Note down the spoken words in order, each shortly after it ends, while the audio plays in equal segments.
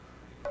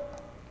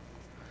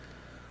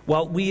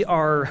Well, we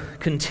are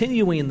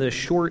continuing this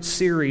short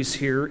series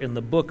here in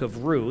the book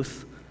of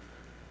Ruth.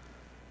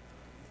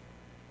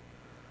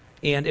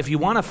 And if you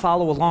want to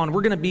follow along,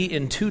 we're going to be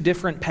in two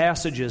different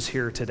passages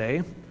here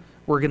today.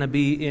 We're going to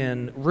be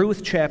in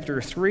Ruth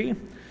chapter 3,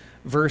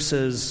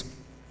 verses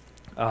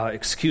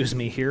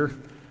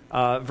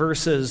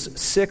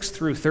 6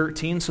 through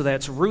 13. So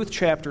that's Ruth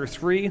chapter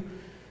 3,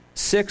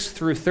 6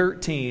 through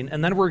 13.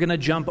 And then we're going to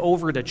jump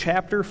over to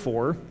chapter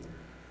 4,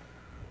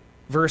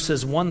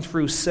 verses 1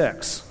 through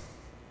 6.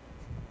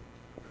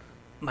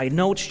 My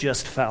notes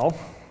just fell.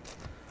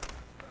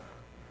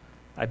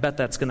 I bet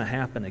that's going to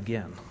happen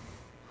again.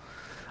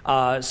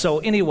 So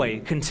anyway,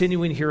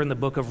 continuing here in the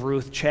book of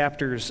Ruth,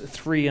 chapters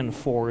 3 and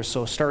 4,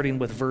 so starting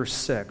with verse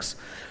 6.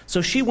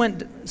 So she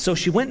went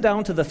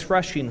down to the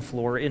threshing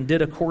floor and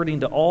did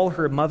according to all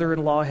her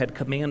mother-in-law had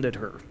commanded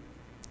her.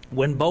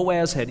 When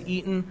Boaz had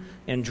eaten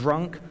and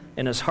drunk,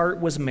 and his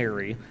heart was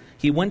merry,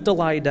 he went to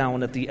lie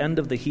down at the end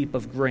of the heap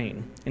of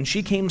grain. And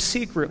she came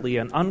secretly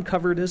and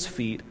uncovered his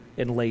feet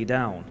and lay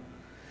down.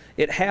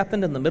 It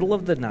happened in the middle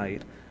of the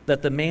night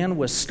that the man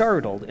was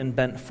startled and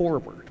bent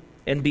forward.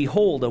 And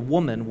behold, a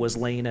woman was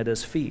laying at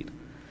his feet.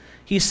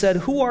 He said,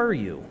 "Who are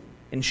you?"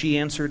 And she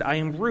answered, "I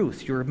am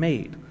Ruth, your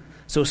maid.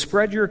 So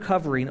spread your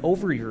covering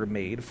over your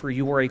maid, for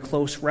you are a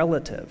close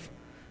relative."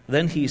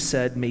 Then he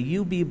said, "May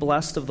you be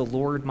blessed of the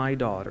Lord, my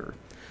daughter.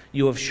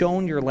 You have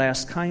shown your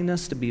last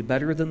kindness to be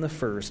better than the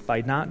first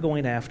by not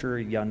going after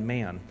a young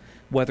man,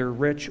 whether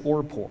rich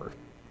or poor.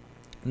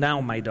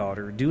 Now, my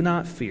daughter, do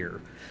not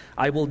fear.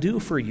 I will do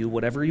for you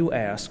whatever you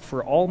ask,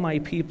 for all my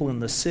people in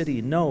the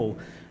city know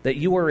that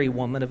you are a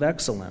woman of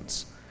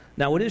excellence.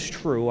 Now it is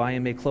true, I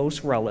am a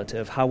close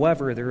relative.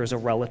 However, there is a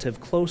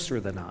relative closer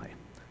than I.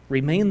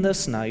 Remain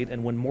this night,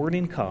 and when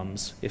morning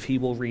comes, if he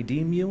will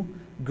redeem you,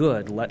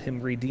 good, let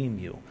him redeem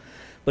you.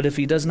 But if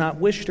he does not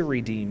wish to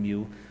redeem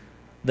you,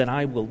 then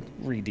I will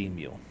redeem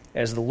you.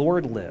 As the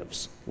Lord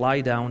lives, lie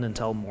down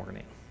until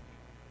morning."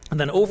 And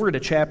then over to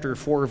chapter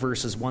 4,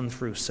 verses 1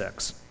 through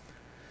 6.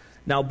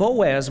 Now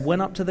Boaz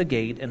went up to the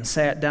gate and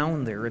sat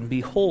down there, and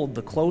behold,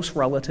 the close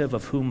relative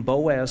of whom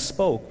Boaz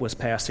spoke was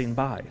passing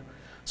by.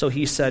 So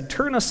he said,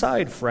 "Turn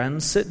aside,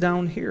 friend, sit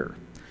down here."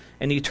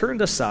 And he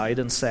turned aside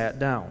and sat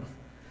down.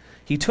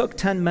 He took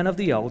 10 men of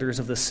the elders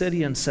of the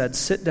city and said,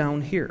 "Sit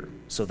down here."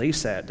 So they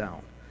sat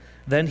down.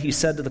 Then he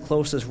said to the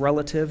closest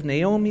relative,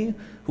 "Naomi,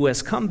 who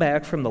has come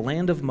back from the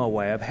land of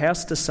Moab,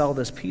 has to sell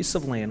this piece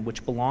of land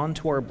which belonged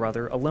to our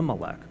brother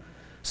Elimelech.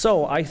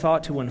 So I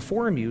thought to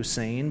inform you,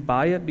 saying,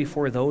 buy it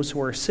before those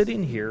who are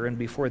sitting here and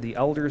before the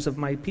elders of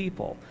my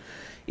people.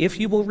 If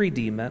you will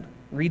redeem it,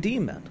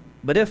 redeem it.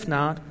 But if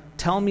not,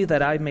 tell me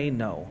that I may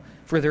know,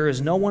 for there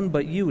is no one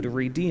but you to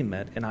redeem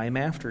it, and I am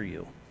after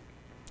you."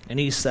 And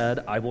he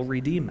said, "I will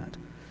redeem it."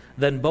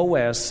 Then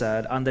Boaz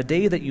said, "On the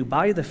day that you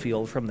buy the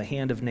field from the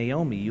hand of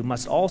Naomi, you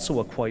must also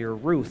acquire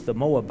Ruth the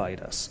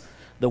Moabitess,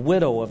 the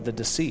widow of the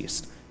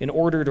deceased, in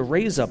order to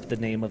raise up the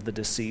name of the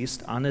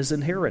deceased on his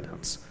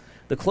inheritance."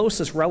 The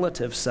closest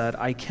relative said,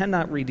 "I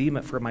cannot redeem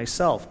it for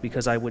myself,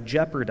 because I would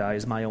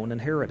jeopardize my own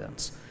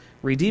inheritance.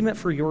 Redeem it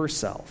for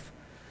yourself.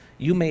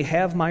 You may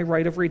have my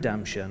right of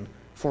redemption,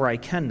 for I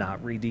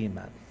cannot redeem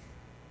it."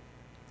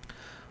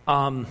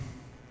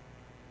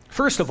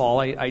 First of all,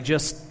 I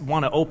just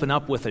want to open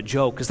up with a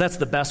joke, because that's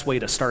the best way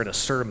to start a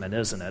sermon,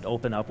 isn't it?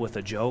 Open up with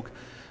a joke.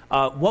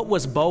 What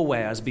was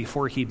Boaz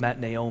before he met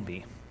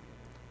Naomi?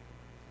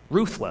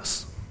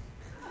 Ruthless.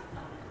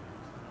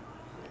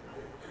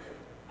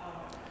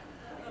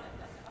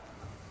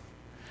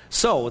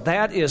 So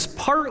that is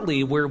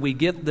partly where we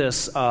get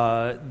this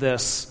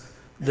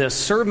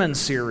sermon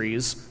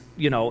series.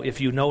 You know, if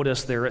you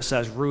notice there it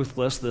says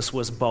ruthless. This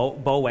was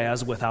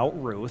Boaz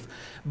without Ruth.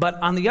 But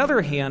on the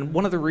other hand,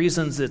 one of the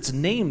reasons it's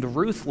named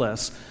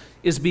ruthless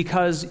is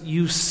because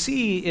you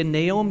see in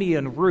Naomi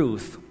and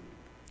Ruth,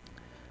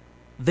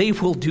 they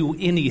will do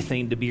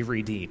anything to be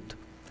redeemed.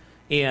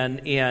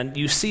 And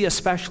you see,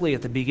 especially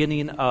at the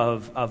beginning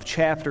of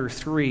chapter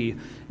 3,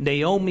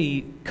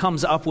 Naomi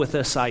comes up with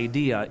this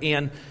idea.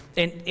 And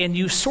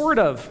you sort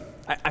of,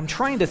 I'm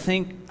trying to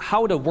think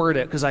how to word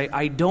it, because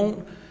I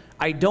don't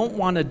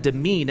want to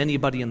demean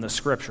anybody in the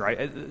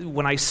Scripture.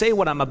 When I say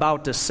what I'm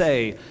about to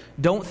say,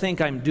 don't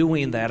think I'm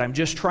doing that. I'm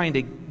just trying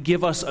to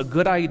give us a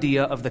good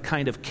idea of the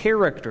kind of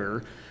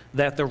character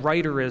that the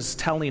writer is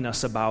telling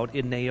us about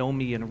in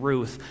Naomi and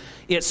Ruth.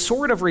 It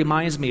sort of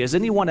reminds me, has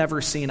anyone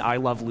ever seen I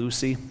Love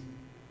Lucy?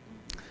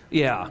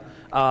 Yeah.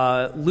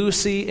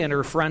 Lucy and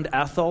her friend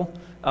Ethel,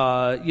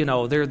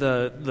 they're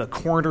the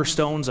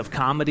cornerstones of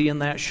comedy in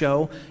that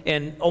show.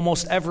 And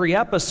almost every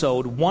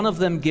episode, one of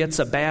them gets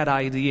a bad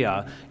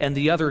idea and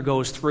the other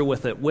goes through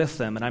with it with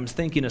them. And I'm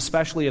thinking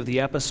especially of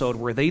the episode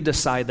where they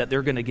decide that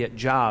they're going to get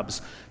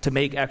jobs to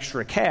make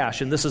extra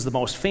cash. And this is the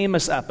most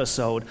famous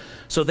episode.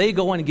 So they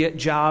go and get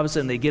jobs,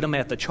 and they get them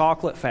at the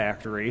chocolate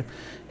factory.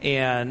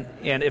 And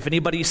if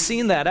anybody's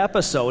seen that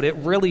episode, it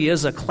really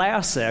is a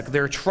classic.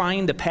 They're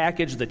trying to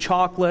package the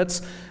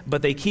chocolates,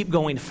 but they keep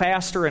going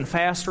faster and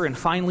faster, and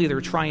finally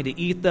they're trying to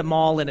eat them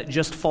all, and it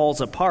just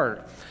falls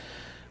apart.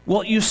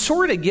 Well, you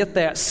sort of get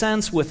that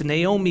sense with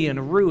Naomi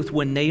and Ruth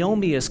when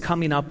Naomi is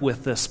coming up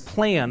with this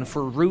plan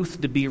for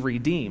Ruth to be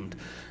redeemed.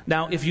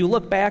 Now, if you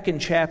look back in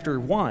chapter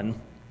 1,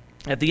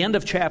 at the end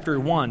of chapter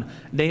 1,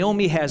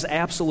 Naomi has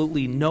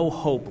absolutely no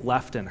hope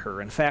left in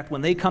her. In fact,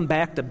 when they come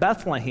back to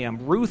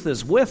Bethlehem, Ruth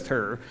is with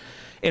her.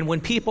 And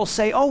when people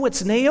say, oh,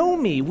 it's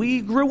Naomi,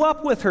 we grew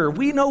up with her,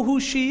 we know who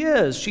she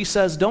is, she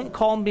says, don't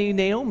call me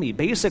Naomi.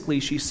 Basically,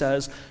 she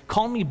says,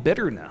 call me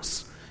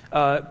bitterness.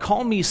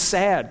 Call me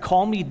sad,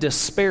 call me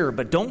despair,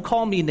 but don't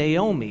call me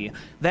Naomi.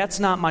 That's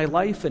not my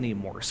life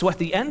anymore. So at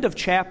the end of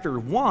chapter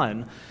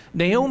 1,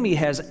 Naomi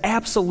has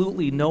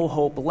absolutely no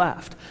hope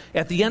left.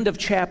 At the end of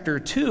chapter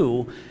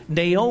 2,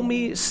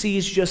 Naomi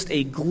sees just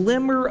a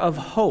glimmer of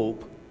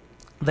hope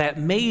that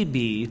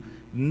maybe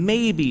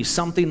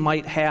something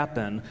might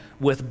happen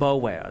with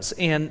Boaz.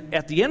 And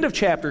at the end of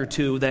chapter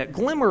 2, that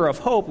glimmer of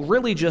hope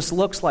really just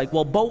looks like,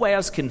 well,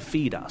 Boaz can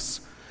feed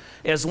us.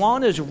 As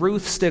long as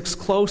Ruth sticks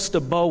close to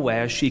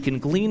Boaz, she can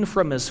glean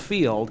from his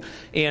field,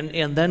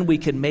 and then we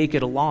can make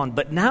it along.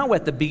 But now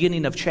at the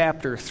beginning of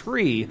chapter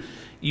 3,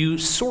 you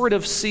sort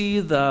of see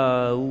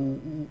the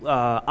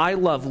I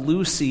Love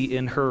Lucy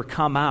in her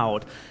come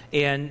out,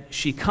 and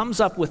she comes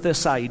up with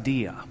this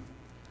idea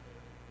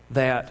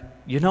that,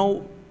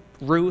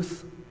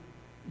 Ruth,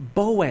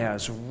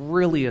 Boaz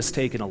really has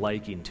taken a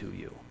liking to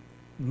you.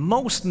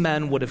 Most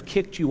men would have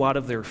kicked you out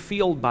of their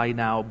field by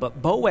now,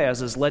 but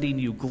Boaz is letting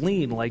you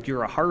glean like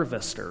you're a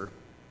harvester,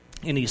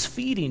 and he's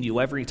feeding you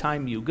every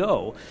time you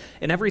go.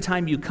 And every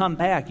time you come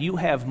back, you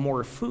have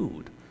more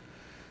food.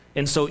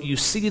 And so you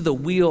see the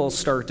wheels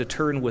start to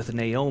turn with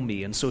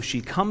Naomi, and so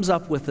she comes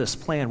up with this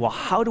plan. Well,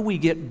 how do we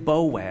get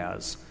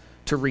Boaz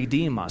to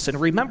redeem us?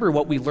 And remember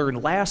what we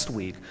learned last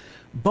week.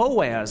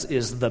 Boaz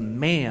is the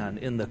man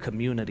in the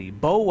community.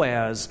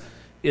 Boaz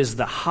is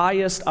the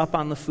highest up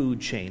on the food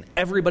chain.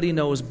 Everybody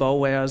knows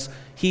Boaz.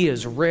 He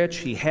is rich.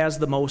 He has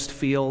the most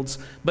fields.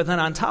 But then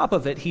on top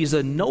of it, he's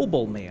a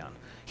noble man.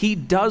 He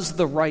does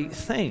the right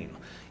thing.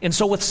 And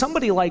so with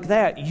somebody like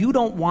that, you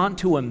don't want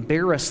to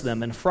embarrass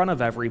them in front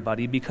of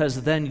everybody,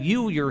 because then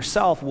you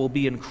yourself will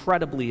be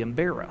incredibly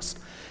embarrassed.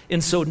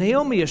 And so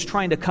Naomi is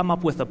trying to come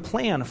up with a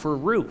plan for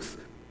Ruth.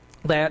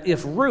 That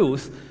if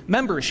Ruth,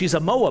 remember, she's a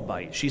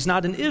Moabite, she's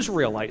not an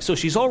Israelite, so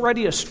she's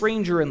already a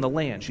stranger in the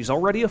land, she's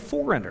already a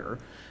foreigner.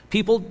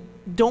 People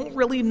don't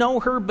really know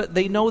her, but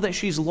they know that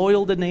she's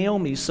loyal to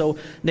Naomi. So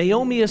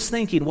Naomi is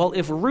thinking, well,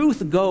 if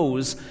Ruth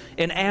goes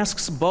and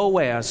asks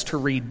Boaz to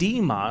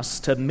redeem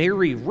us, to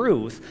marry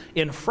Ruth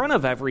in front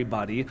of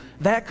everybody,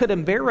 that could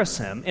embarrass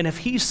him. And if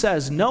he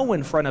says no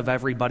in front of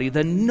everybody,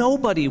 then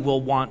nobody will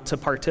want to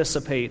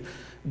participate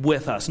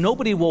with us.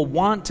 Nobody will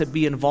want to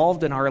be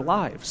involved in our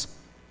lives.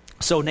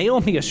 So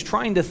Naomi is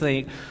trying to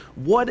think,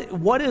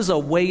 what is a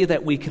way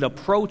that we could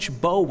approach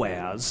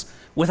Boaz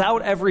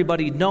without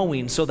everybody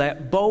knowing, so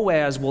that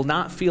Boaz will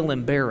not feel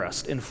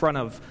embarrassed in front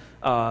of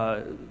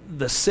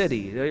the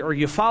city? Are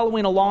you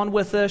following along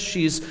with this?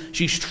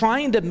 She's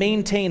trying to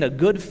maintain a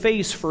good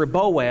face for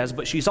Boaz,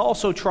 but she's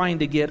also trying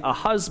to get a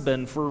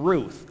husband for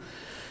Ruth.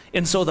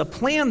 And so the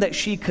plan that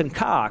she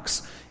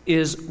concocts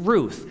is,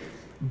 Ruth,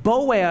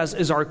 Boaz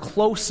is our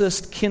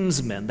closest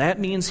kinsman. That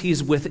means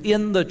he's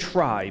within the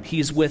tribe.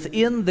 He's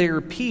within their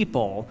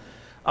people,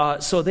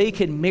 so they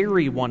can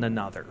marry one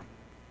another.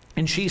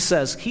 And she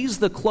says, he's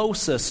the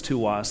closest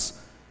to us.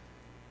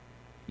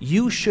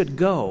 You should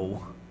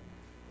go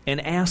and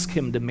ask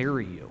him to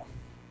marry you.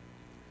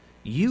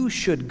 You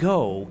should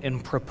go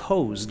and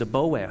propose to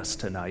Boaz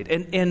tonight.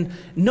 And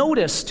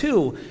notice,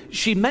 too,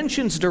 she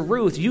mentions to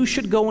Ruth, you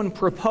should go and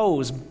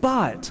propose,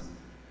 but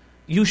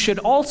you should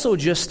also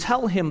just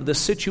tell him the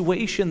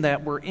situation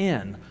that we're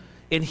in,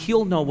 and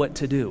he'll know what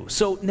to do.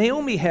 So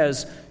Naomi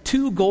has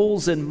two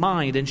goals in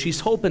mind, and she's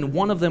hoping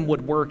one of them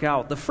would work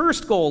out. The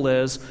first goal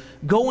is,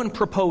 go and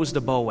propose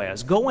to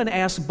Boaz. Go and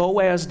ask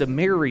Boaz to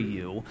marry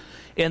you,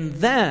 and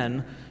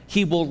then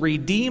he will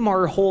redeem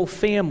our whole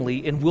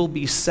family, and we'll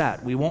be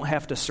set. We won't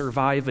have to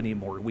survive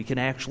anymore. We can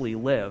actually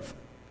live.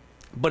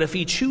 But if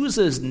he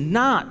chooses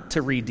not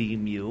to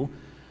redeem you,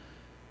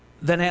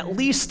 then at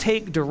least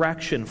take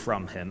direction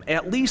from him.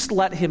 At least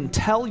let him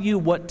tell you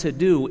what to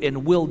do,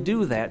 and we'll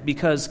do that,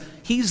 because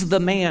he's the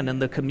man in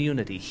the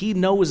community. He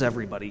knows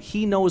everybody.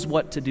 He knows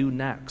what to do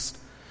next.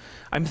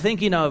 I'm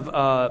thinking of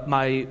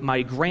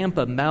my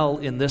grandpa Mel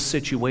in this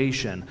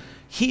situation.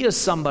 He is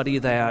somebody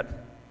that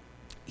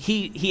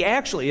he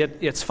actually,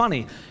 it's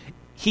funny,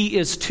 he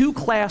is 2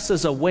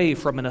 classes away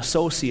from an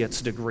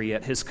associate's degree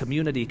at his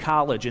community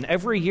college, and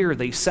every year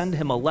they send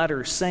him a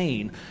letter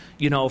saying,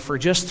 for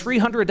just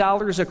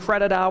 $300 a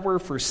credit hour,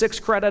 for 6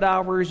 credit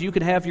hours, you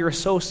can have your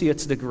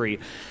associate's degree.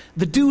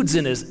 The dude's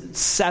in his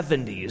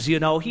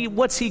 70s,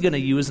 what's he going to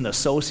use an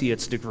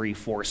associate's degree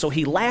for? So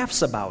he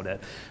laughs about it,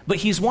 but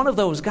he's one of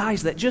those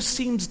guys that just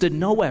seems to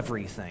know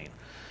everything.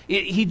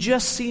 He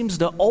just seems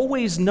to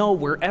always know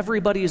where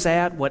everybody's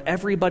at, what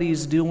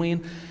everybody's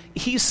doing.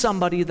 He's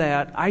somebody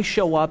that I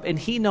show up and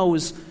he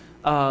knows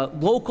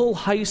local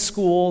high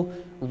school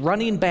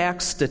running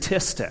back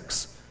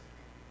statistics.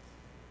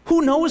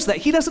 Who knows that?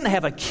 He doesn't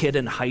have a kid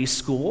in high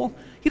school.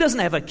 He doesn't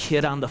have a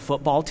kid on the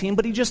football team,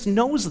 but he just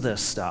knows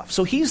this stuff.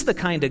 So he's the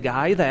kind of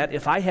guy that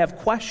if I have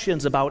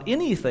questions about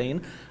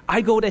anything,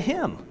 I go to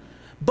him.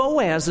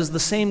 Boaz is the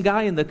same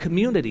guy in the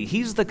community.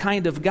 He's the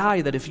kind of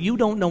guy that if you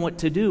don't know what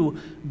to do,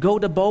 go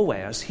to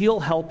Boaz. He'll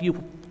help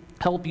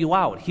you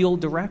out. He'll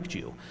direct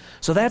you.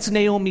 So that's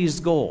Naomi's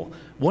goal.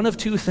 One of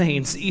two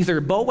things.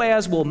 Either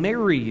Boaz will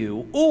marry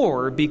you,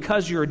 or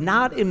because you're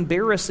not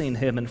embarrassing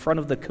him in front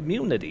of the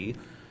community,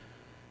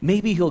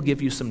 maybe he'll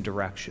give you some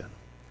direction.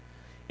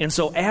 And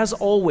so, as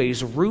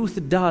always,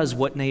 Ruth does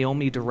what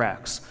Naomi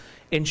directs.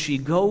 And she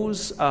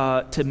goes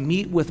to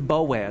meet with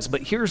Boaz.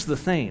 But here's the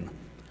thing.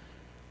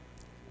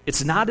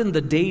 It's not in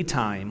the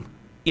daytime,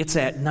 it's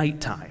at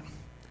nighttime.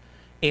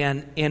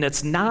 And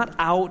it's not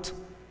out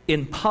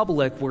in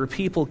public where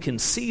people can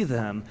see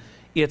them.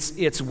 It's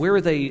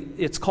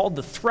called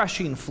the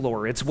threshing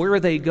floor. It's where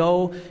they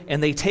go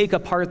and they take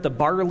apart the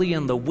barley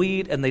and the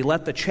wheat and they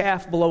let the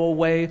chaff blow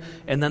away,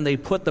 and then they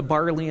put the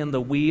barley and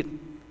the wheat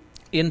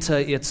into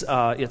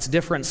its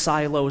different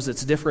silos,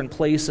 its different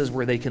places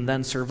where they can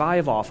then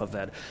survive off of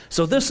it.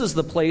 So this is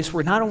the place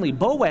where not only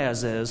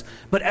Boaz is,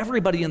 but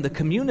everybody in the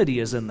community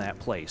is in that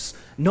place.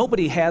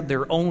 Nobody had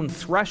their own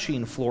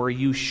threshing floor.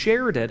 You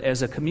shared it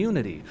as a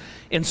community.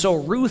 And so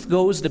Ruth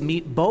goes to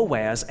meet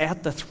Boaz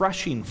at the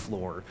threshing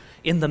floor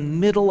in the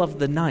middle of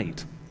the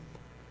night.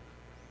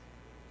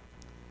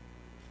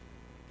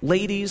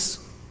 Ladies,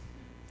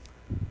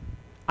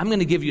 I'm going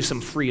to give you some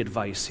free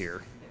advice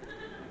here.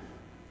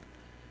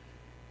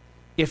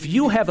 If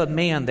you have a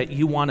man that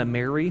you want to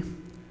marry,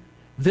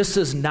 this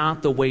is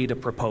not the way to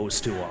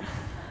propose to him.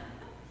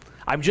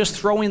 I'm just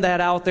throwing that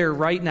out there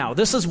right now.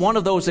 This is one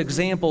of those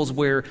examples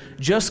where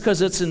just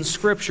because it's in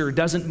Scripture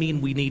doesn't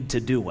mean we need to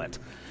do it.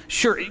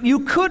 Sure, you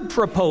could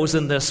propose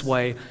in this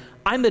way.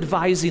 I'm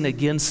advising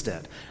against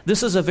it.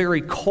 This is a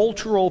very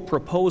cultural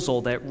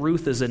proposal that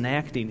Ruth is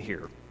enacting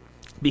here,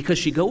 because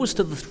she goes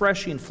to the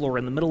threshing floor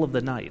in the middle of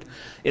the night.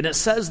 And it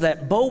says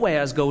that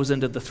Boaz goes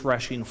into the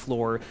threshing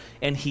floor,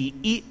 and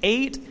he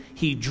ate,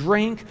 he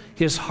drank,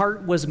 his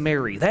heart was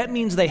merry. That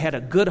means they had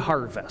a good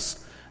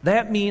harvest.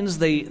 That means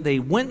they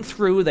went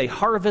through, they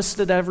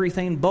harvested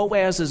everything.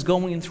 Boaz is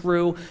going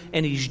through,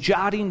 and he's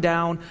jotting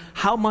down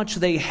how much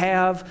they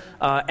have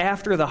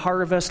after the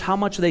harvest, how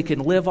much they can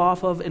live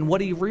off of. And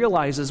what he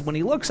realizes when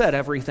he looks at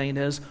everything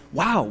is,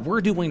 wow,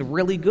 we're doing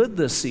really good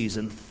this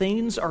season.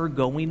 Things are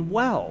going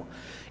well.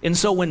 And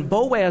so when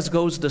Boaz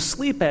goes to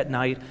sleep at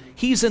night,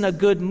 he's in a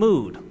good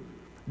mood.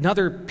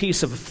 Another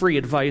piece of free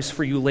advice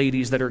for you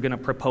ladies that are going to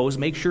propose,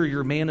 make sure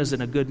your man is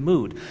in a good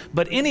mood.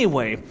 But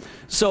anyway,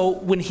 so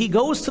when he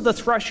goes to the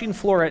threshing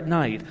floor at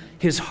night,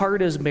 his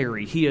heart is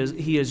merry.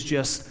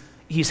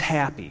 He's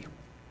happy.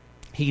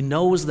 He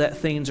knows that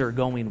things are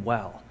going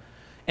well.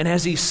 And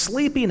as he's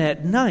sleeping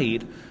at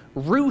night,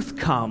 Ruth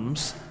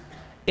comes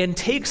and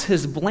takes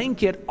his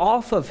blanket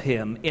off of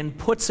him and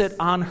puts it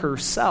on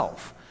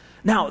herself.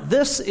 Now,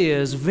 this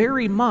is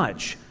very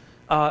much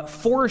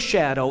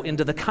foreshadow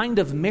into the kind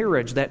of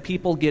marriage that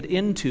people get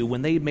into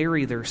when they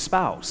marry their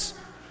spouse.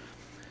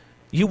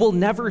 You will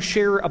never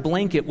share a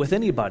blanket with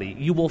anybody.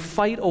 You will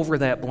fight over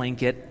that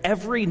blanket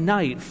every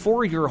night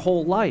for your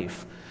whole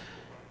life.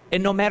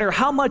 And no matter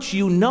how much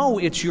you know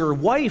it's your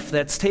wife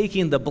that's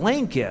taking the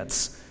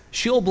blankets,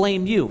 she'll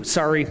blame you.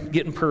 Sorry,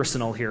 getting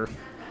personal here.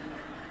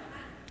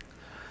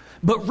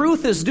 But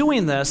Ruth is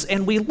doing this,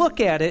 and we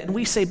look at it and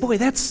we say, boy,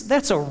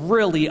 that's a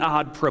really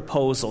odd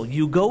proposal.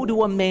 You go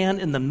to a man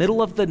in the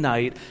middle of the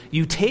night,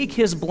 you take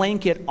his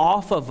blanket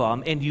off of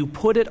him, and you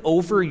put it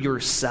over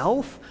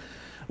yourself?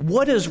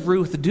 What is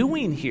Ruth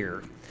doing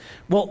here?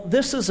 Well,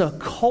 this is a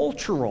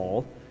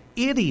cultural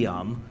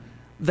idiom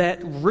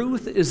that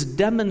Ruth is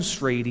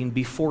demonstrating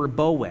before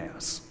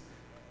Boaz.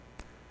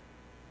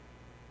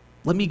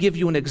 Let me give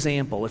you an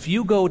example. If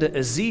you go to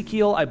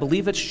Ezekiel, I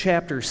believe it's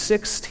chapter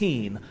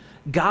 16,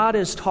 God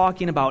is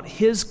talking about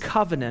his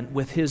covenant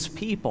with his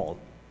people.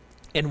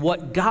 And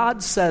what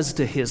God says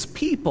to his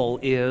people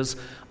is,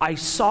 I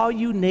saw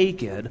you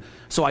naked,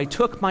 so I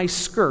took my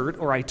skirt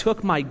or I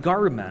took my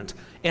garment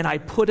and I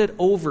put it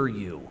over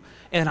you.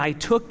 And I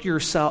took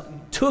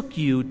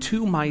you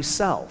to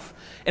myself.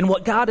 And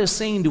what God is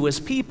saying to his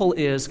people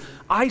is,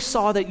 I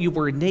saw that you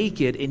were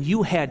naked and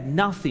you had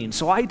nothing.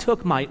 So I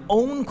took my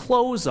own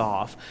clothes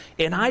off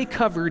and I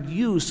covered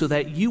you so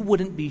that you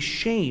wouldn't be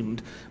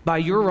shamed by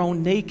your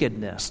own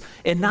nakedness.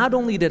 And not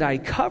only did I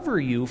cover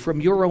you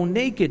from your own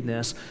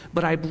nakedness,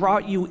 but I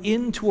brought you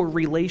into a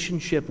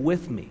relationship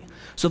with me.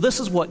 So this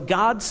is what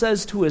God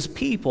says to his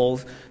people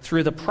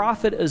through the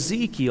prophet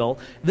Ezekiel.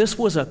 This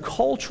was a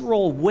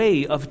cultural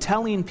way of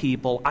telling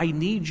people, I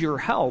need your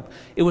help.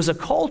 It was a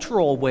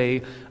cultural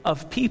way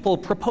of people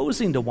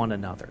proposing to one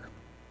another.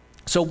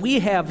 So we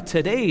have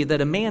today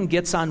that a man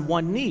gets on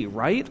one knee,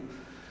 right?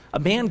 A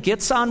man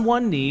gets on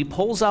one knee,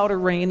 pulls out a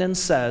ring and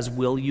says,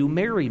 will you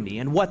marry me?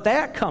 And what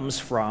that comes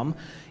from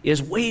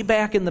is way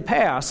back in the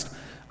past,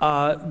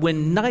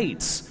 When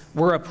knights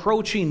were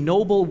approaching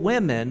noble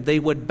women, they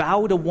would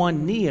bow to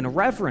one knee in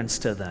reverence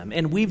to them.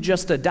 And we've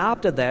just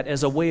adopted that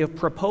as a way of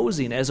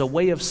proposing, as a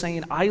way of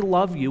saying, I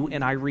love you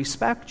and I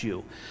respect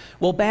you.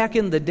 Well, back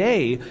in the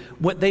day,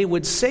 what they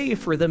would say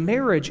for the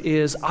marriage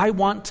is, I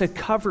want to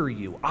cover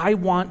you. I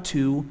want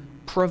to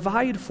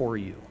provide for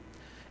you.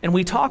 And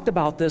we talked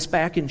about this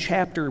back in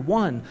chapter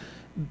 1.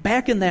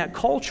 Back in that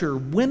culture,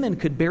 women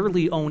could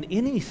barely own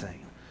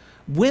anything.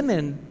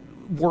 Women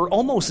were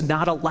almost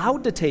not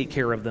allowed to take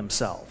care of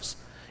themselves.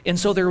 And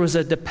so there was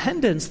a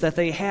dependence that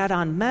they had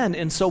on men.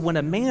 And so when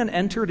a man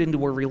entered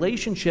into a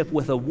relationship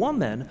with a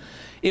woman,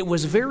 it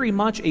was very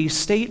much a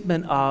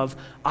statement of,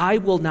 I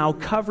will now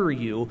cover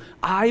you,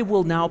 I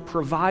will now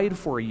provide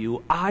for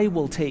you, I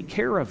will take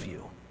care of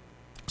you.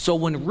 So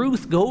when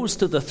Ruth goes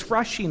to the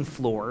threshing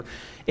floor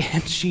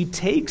and she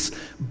takes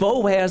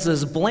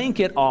Boaz's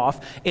blanket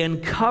off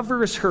and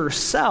covers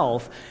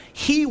herself,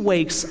 he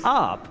wakes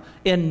up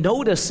and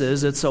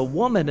notices it's a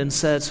woman and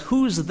says,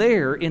 who's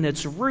there? And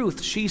it's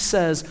Ruth. She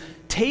says,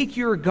 take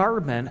your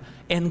garment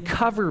and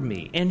cover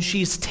me. And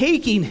she's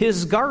taking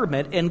his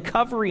garment and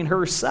covering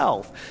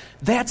herself.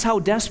 That's how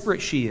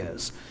desperate she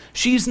is.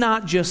 She's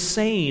not just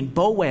saying,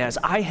 Boaz,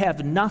 I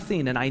have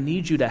nothing and I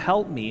need you to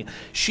help me.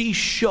 She's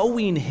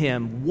showing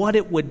him what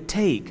it would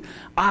take.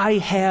 I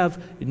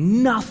have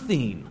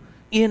nothing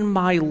in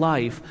my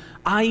life.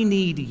 I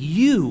need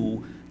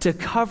you to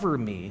cover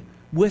me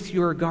with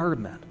your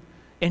garment.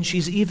 And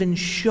she's even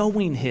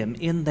showing him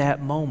in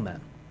that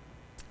moment.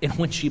 And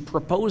when she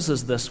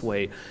proposes this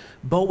way,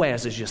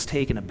 Boaz is just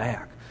taken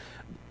aback.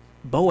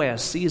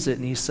 Boaz sees it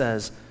and he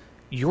says,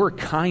 your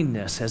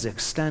kindness has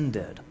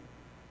extended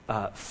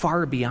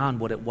far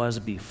beyond what it was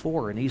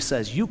before. And he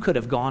says, you could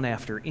have gone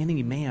after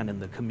any man in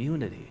the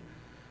community,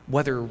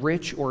 whether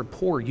rich or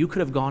poor. You could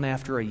have gone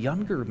after a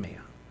younger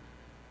man,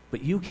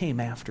 but you came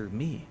after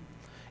me.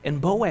 And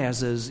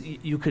Boaz is,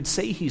 you could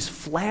say he's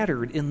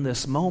flattered in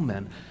this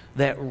moment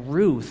that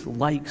Ruth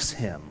likes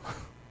him.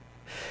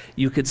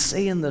 You could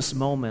say in this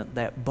moment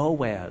that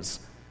Boaz,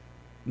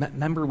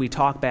 remember we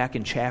talked back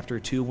in chapter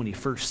 2 when he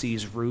first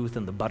sees Ruth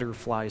and the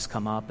butterflies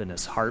come up and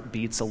his heart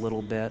beats a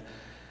little bit.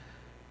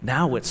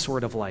 Now it's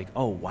sort of like,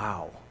 oh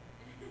wow,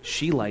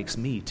 she likes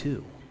me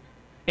too.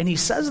 And he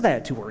says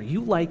that to her,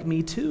 you like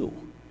me too.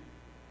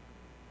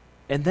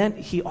 And then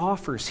he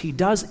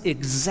does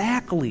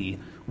exactly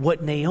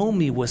what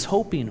Naomi was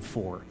hoping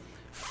for.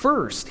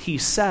 First, he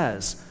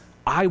says,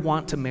 I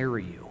want to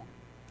marry you.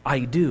 I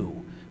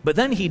do. But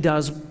then he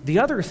does the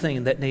other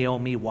thing that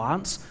Naomi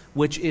wants,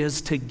 which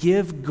is to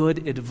give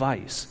good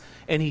advice.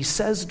 And he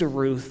says to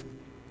Ruth,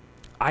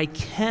 I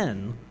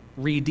can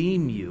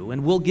redeem you.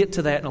 And we'll get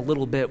to that in a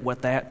little bit,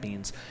 what that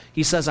means.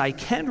 He says, I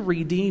can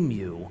redeem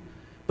you,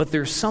 but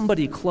there's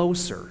somebody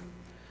closer.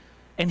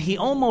 And he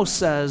almost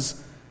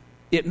says,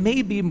 it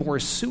may be more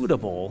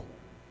suitable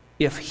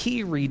if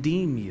he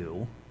redeem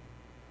you.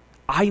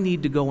 I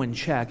need to go and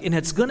check. And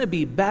it's going to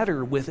be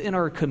better within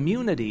our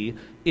community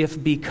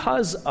if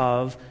because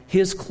of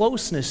his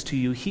closeness to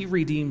you, he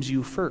redeems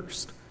you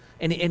first.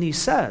 And he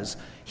says,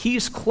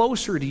 he's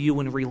closer to you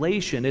in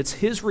relation. It's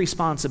his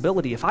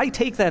responsibility. If I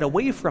take that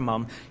away from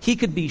him, he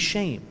could be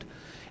shamed.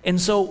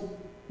 And so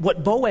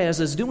what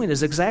Boaz is doing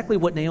is exactly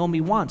what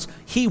Naomi wants.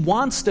 He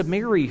wants to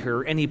marry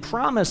her, and he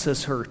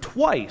promises her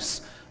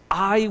twice,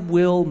 I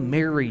will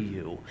marry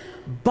you.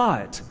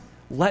 But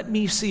let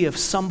me see if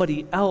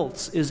somebody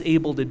else is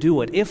able to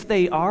do it. If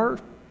they are,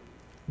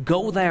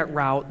 go that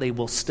route. They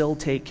will still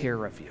take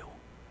care of you.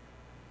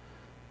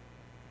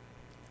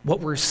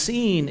 What we're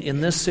seeing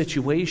in this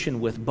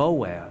situation with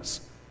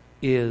Boaz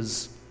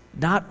is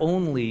not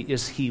only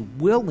is he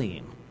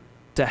willing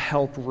to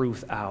help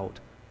Ruth out,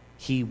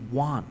 he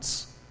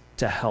wants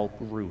to help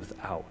Ruth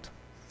out.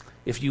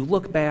 If you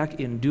look back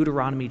in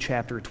Deuteronomy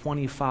chapter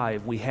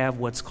 25, we have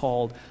what's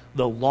called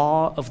the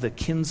law of the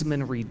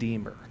kinsman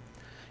redeemer.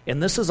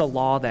 And this is a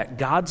law that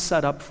God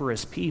set up for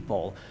his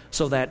people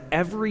so that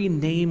every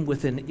name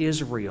within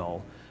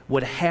Israel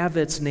would have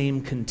its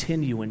name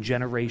continue in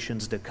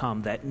generations to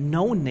come, that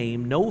no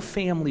name, no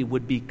family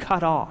would be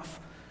cut off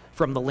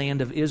from the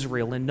land of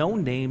Israel, and no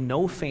name,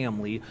 no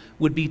family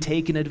would be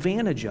taken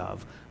advantage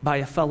of by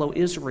a fellow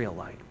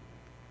Israelite.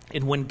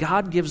 And when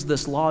God gives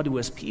this law to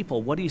his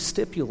people, what he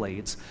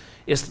stipulates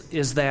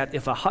is that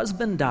if a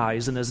husband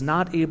dies and is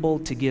not able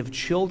to give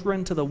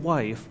children to the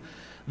wife,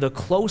 the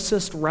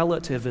closest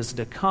relative is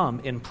to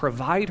come and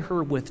provide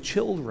her with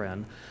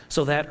children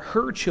so that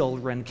her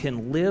children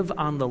can live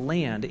on the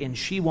land and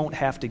she won't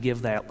have to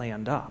give that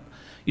land up.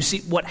 You see,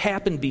 what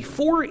happened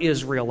before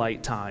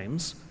Israelite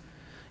times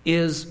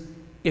is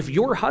if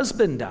your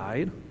husband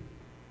died,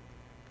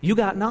 you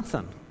got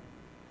nothing.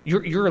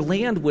 Your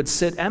land would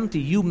sit empty.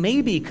 You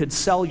maybe could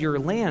sell your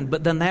land,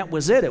 but then that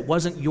was it. It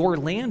wasn't your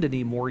land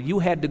anymore. You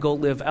had to go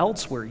live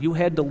elsewhere. You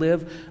had to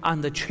live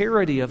on the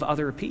charity of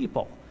other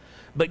people.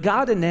 But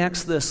God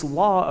enacts this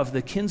law of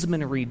the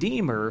kinsman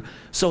redeemer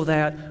so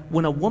that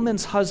when a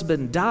woman's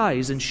husband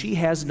dies and she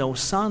has no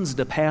sons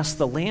to pass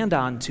the land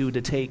on to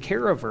take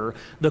care of her,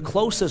 the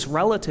closest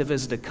relative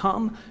is to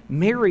come,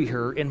 marry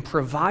her, and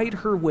provide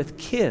her with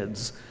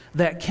kids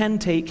that can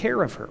take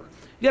care of her.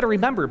 You got to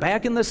remember,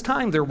 back in this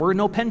time, there were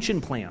no pension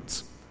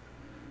plans.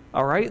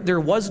 All right? There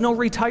was no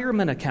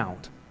retirement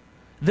account.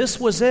 This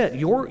was it.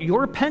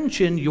 Your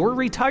pension, your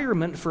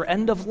retirement for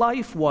end of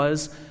life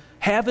was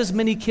have as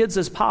many kids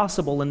as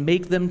possible and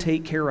make them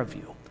take care of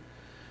you.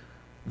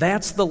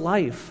 That's the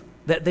life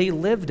that they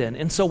lived in.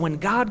 And so when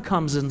God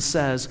comes and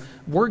says,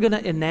 we're going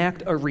to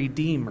enact a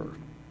redeemer,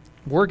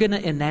 we're going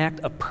to enact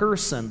a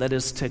person that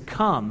is to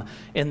come,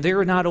 and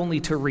they're not only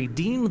to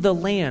redeem the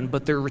land,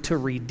 but they're to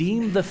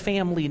redeem the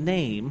family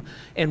name.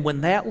 And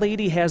when that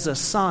lady has a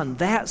son,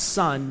 that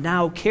son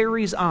now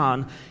carries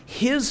on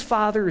his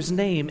father's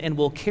name and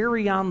will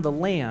carry on the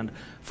land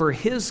for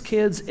his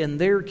kids and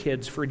their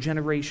kids for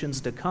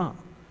generations to come.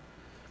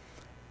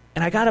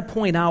 And I got to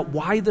point out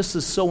why this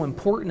is so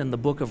important in the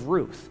book of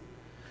Ruth.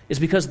 Is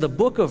because the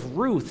book of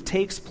Ruth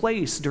takes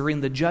place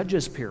during the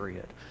Judges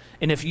period.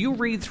 And if you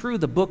read through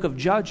the book of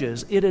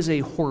Judges, it is a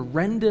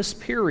horrendous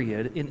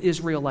period in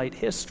Israelite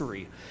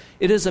history.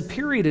 It is a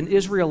period in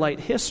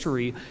Israelite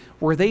history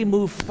where they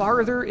move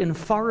farther and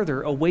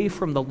farther away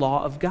from the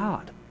law of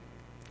God.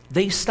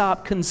 They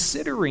stop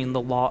considering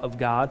the law of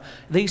God.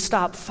 They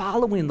stop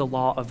following the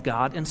law of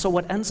God. And so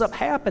what ends up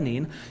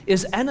happening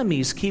is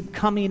enemies keep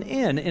coming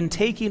in and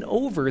taking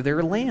over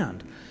their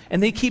land.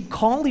 And they keep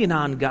calling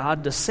on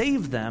God to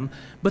save them,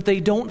 but they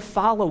don't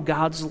follow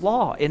God's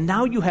law. And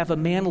now you have a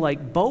man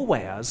like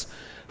Boaz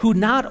who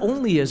not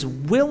only is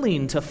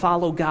willing to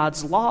follow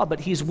God's law,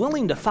 but he's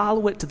willing to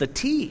follow it to the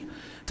T,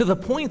 to the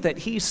point that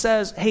he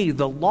says, hey,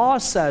 the law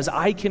says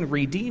I can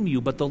redeem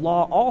you, but the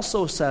law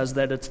also says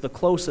that it's the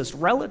closest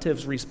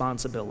relative's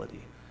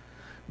responsibility.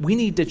 We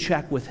need to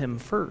check with him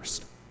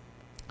first.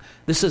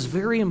 This is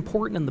very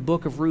important in the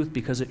book of Ruth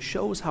because it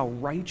shows how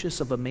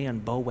righteous of a man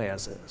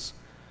Boaz is.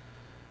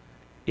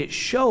 It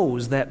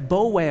shows that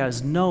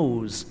Boaz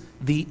knows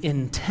the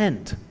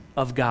intent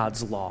of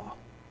God's law.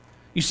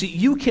 You see,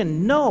 you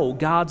can know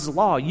God's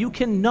law. You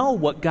can know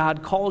what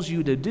God calls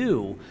you to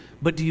do,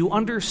 but do you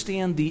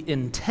understand the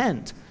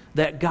intent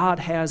that God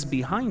has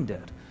behind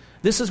it?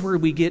 This is where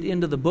we get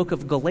into the book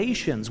of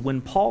Galatians when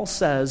Paul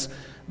says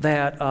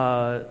that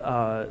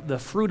the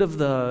fruit of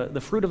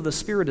the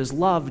Spirit is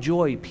love,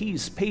 joy,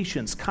 peace,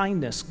 patience,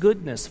 kindness,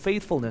 goodness,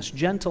 faithfulness,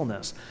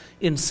 gentleness,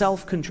 in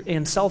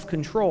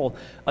self-control.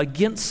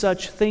 Against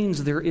such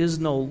things there is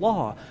no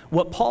law.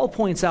 What Paul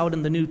points out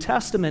in the New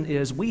Testament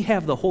is we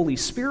have the Holy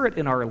Spirit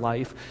in our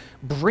life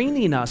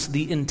bringing us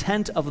the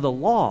intent of the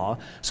law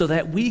so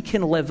that we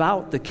can live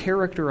out the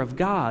character of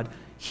God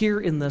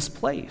here in this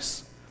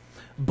place.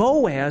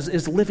 Boaz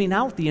is living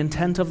out the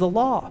intent of the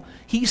law.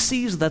 He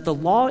sees that the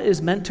law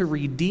is meant to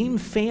redeem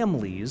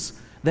families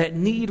that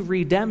need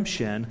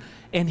redemption,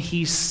 and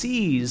he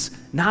sees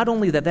not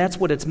only that that's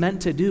what it's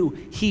meant to do,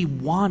 he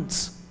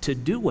wants to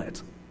do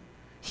it.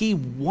 He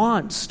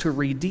wants to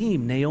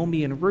redeem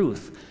Naomi and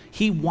Ruth.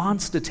 He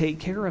wants to take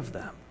care of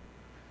them.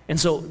 And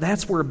so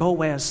that's where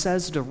Boaz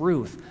says to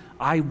Ruth,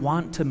 I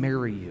want to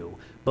marry you,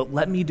 but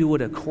let me do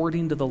it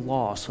according to the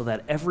law so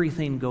that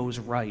everything goes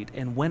right.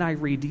 And when I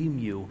redeem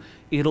you,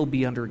 it'll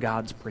be under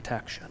God's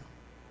protection.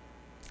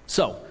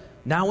 So,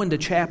 now into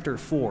chapter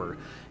 4.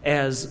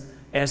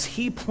 As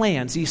he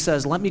plans, he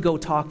says, let me go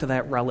talk to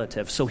that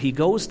relative. So he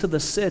goes to the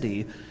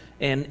city,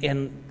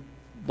 and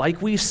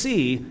like we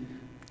see,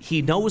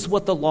 he knows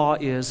what the law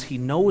is. He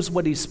knows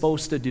what he's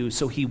supposed to do.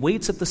 So he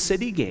waits at the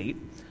city gate,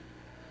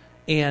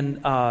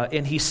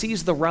 and he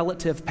sees the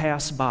relative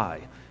pass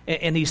by.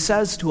 And he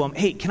says to him,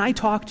 hey, can I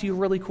talk to you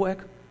really quick?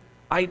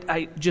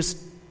 I just,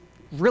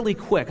 really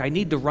quick, I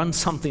need to run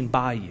something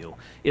by you,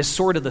 is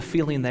sort of the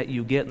feeling that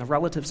you get. And the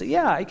relative says,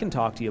 yeah, I can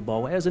talk to you,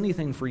 Boaz,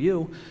 anything for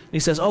you. And he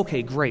says,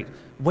 okay, great,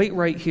 wait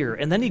right here.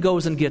 And then he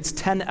goes and gets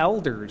 10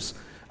 elders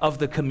of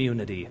the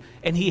community,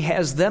 and he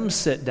has them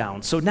sit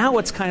down. So now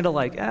it's kind of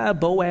like,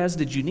 Boaz,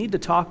 did you need to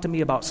talk to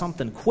me about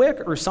something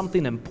quick or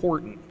something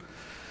important?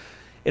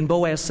 And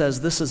Boaz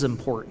says, this is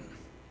important.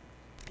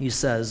 He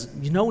says,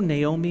 you know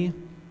Naomi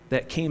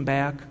that came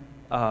back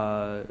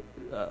a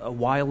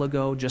while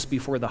ago, just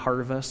before the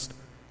harvest?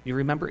 You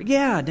remember?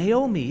 Yeah,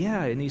 Naomi,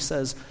 yeah. And he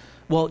says,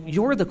 well,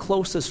 you're the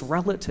closest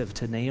relative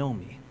to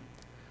Naomi.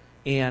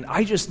 And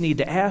I just need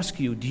to ask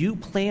you, do you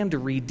plan to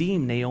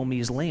redeem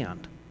Naomi's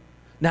land?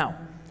 Now,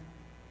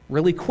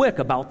 really quick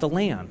about the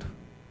land.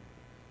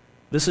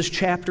 This is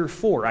chapter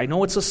 4. I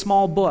know it's a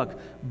small book,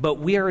 but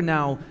we are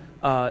now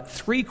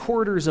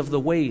 3/4 of the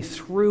way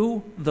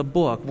through the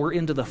book. We're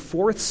into the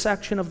 4th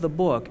section of the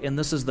book, and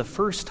this is the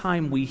first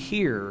time we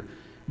hear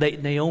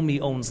that Naomi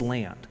owns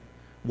land.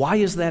 Why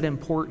is that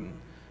important?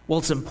 Well,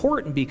 it's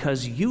important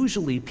because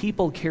usually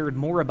people cared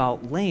more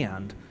about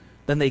land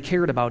than they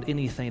cared about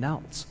anything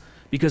else.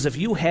 Because if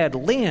you had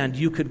land,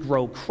 you could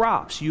grow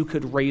crops, you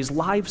could raise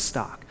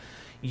livestock,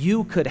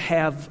 you could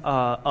have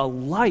a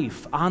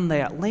life on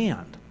that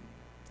land.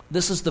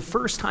 This is the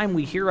first time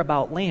we hear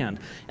about land.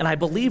 And I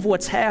believe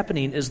what's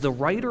happening is the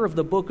writer of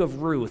the book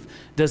of Ruth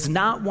does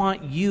not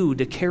want you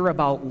to care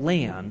about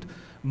land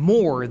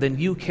more than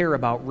you care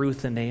about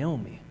Ruth and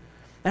Naomi.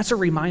 That's a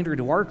reminder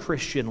to our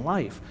Christian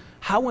life.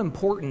 How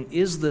important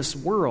is this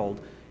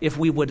world if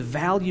we would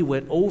value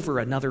it over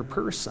another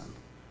person?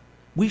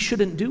 We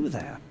shouldn't do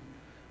that.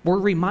 We're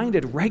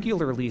reminded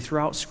regularly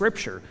throughout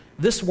Scripture,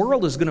 this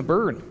world is going to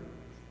burn.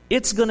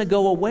 It's going to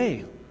go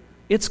away.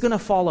 It's going to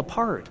fall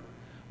apart.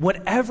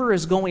 Whatever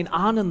is going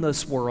on in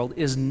this world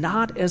is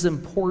not as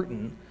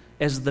important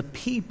as the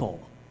people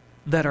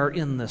that are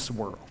in this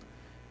world.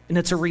 And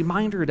it's a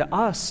reminder to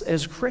us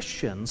as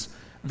Christians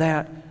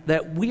that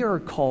we are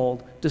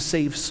called to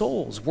save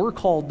souls. We're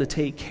called to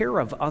take care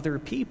of other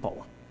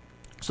people.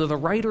 So the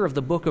writer of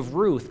the book of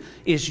Ruth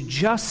is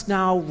just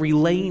now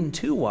relaying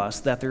to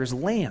us that there's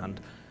land,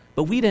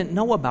 but we didn't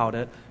know about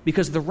it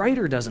because the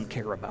writer doesn't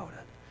care about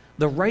it.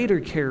 The writer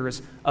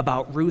cares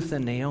about Ruth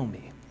and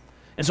Naomi.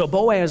 And so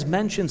Boaz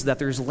mentions that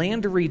there's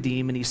land to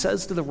redeem, and he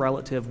says to the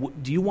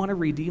relative, do you want to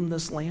redeem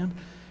this land?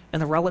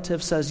 And the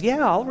relative says,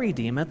 yeah, I'll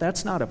redeem it.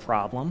 That's not a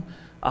problem.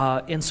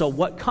 And so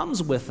what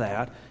comes with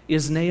that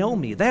is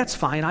Naomi. That's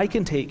fine. I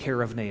can take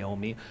care of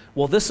Naomi.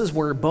 Well, this is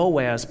where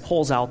Boaz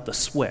pulls out the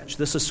switch.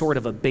 This is sort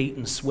of a bait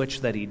and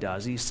switch that he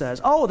does. He says,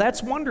 oh,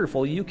 that's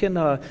wonderful. You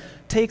can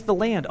take the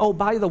land. Oh,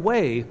 by the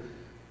way,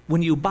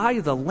 when you buy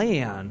the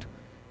land,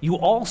 you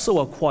also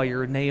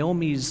acquire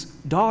Naomi's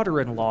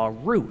daughter-in-law,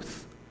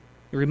 Ruth.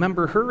 You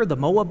remember her, the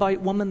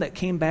Moabite woman that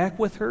came back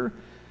with her?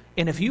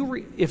 And if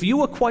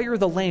you acquire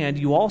the land,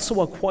 you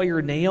also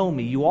acquire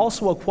Naomi, you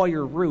also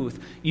acquire Ruth.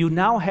 You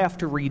now have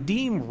to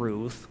redeem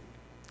Ruth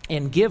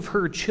and give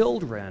her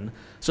children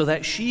so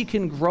that she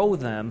can grow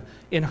them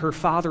in her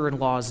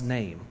father-in-law's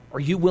name. Are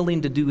you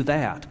willing to do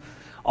that?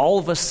 All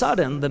of a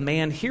sudden, the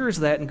man hears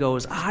that and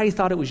goes, I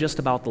thought it was just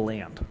about the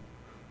land.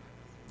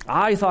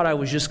 I thought I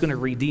was just going to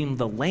redeem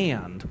the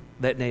land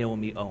that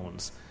Naomi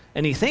owns.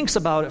 And he thinks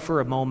about it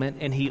for a moment,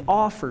 and he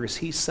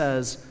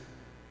says,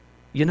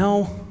 you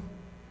know,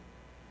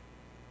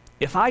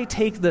 if I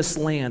take this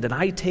land and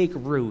I take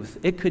Ruth,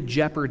 it could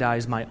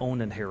jeopardize my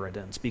own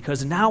inheritance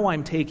because now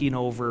I'm taking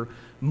over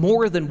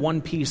more than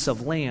one piece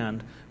of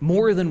land,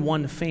 more than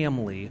one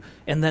family,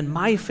 and then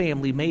my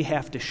family may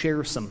have to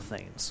share some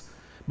things.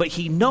 But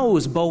he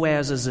knows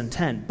Boaz's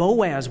intent.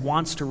 Boaz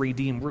wants to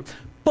redeem Ruth.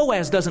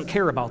 Boaz doesn't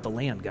care about the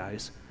land,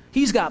 guys.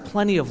 He's got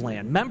plenty of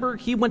land. Remember,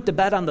 he went to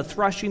bed on the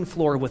threshing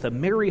floor with a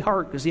merry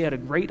heart because he had a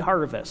great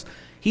harvest.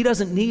 He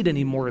doesn't need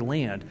any more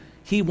land.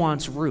 He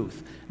wants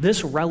Ruth.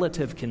 This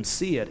relative can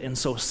see it and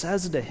so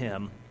says to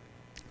him,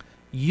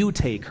 you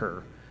take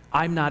her.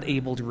 I'm not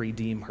able to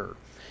redeem her.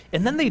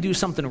 And then they do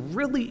something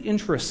really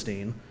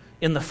interesting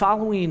in the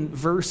following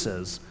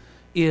verses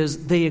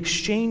is they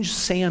exchange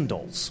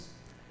sandals.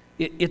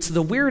 It's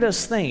the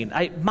weirdest thing.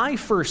 My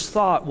first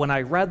thought when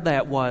I read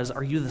that was,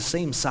 are you the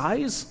same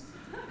size?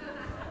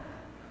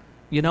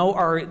 You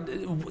know,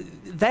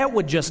 that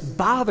would just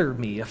bother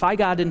me if I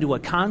got into a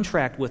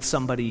contract with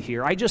somebody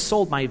here. I just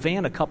sold my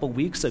van a couple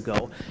weeks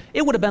ago.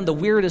 It would have been the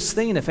weirdest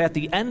thing if at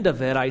the end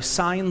of it I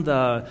signed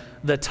the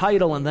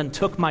title and then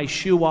took my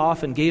shoe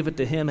off and gave it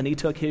to him and he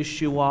took his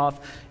shoe off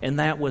and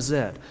that was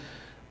it.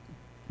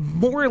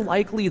 More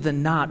likely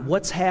than not,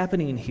 what's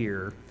happening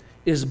here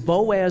is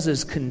Boaz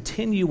is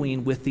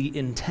continuing with the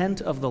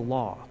intent of the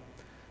law.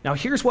 Now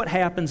here's what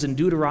happens in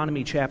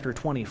Deuteronomy chapter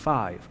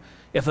 25.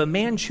 If a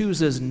man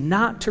chooses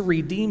not to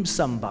redeem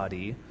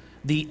somebody,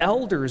 the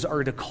elders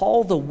are to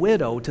call the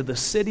widow to the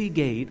city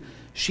gate.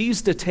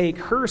 She's to take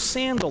her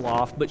sandal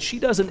off, but she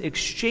doesn't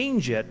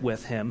exchange it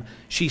with him.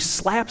 She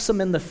slaps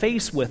him in the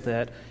face with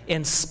it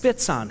and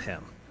spits on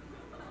him.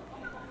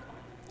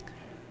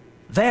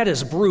 That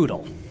is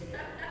brutal.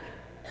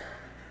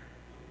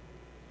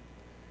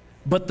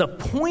 But the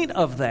point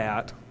of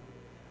that,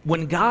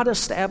 when God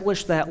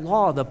established that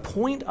law, the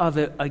point of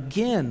it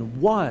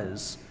again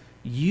was,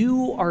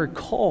 you are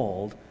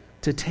called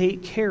to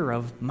take care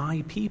of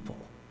my people.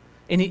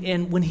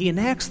 And when he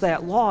enacts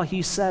that law,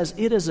 he says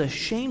it is a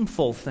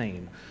shameful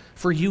thing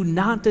for you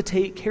not to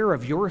take care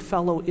of your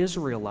fellow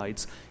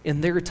Israelites in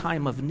their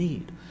time of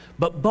need.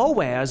 But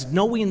Boaz,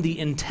 knowing the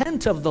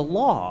intent of the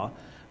law,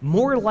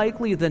 more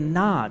likely than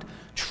not,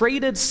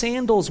 traded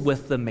sandals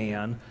with the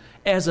man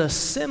as a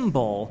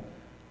symbol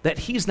that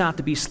he's not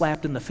to be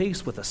slapped in the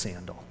face with a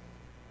sandal.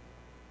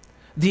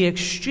 The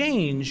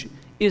exchange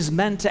is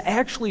meant to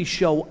actually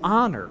show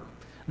honor,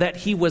 that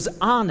he was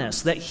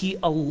honest, that he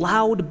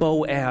allowed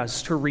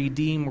Boaz to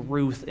redeem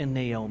Ruth and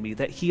Naomi,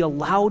 that he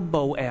allowed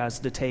Boaz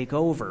to take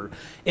over.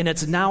 And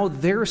it's now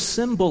their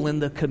symbol in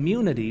the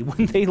community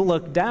when they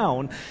look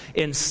down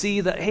and see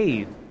that,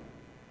 hey,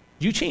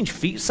 you change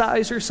feet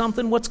size or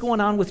something? What's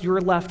going on with your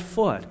left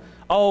foot?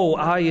 Oh,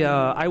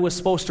 I was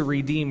supposed to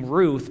redeem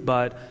Ruth,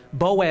 but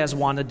Boaz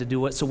wanted to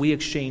do it, so we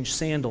exchanged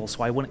sandals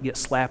so I wouldn't get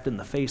slapped in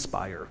the face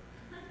by her.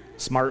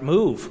 Smart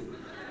move.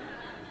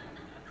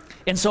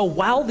 And so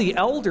while the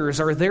elders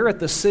are there at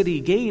the city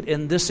gate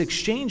and this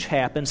exchange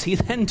happens, he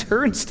then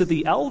turns to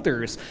the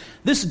elders.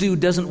 This dude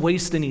doesn't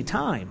waste any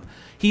time.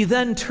 He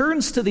then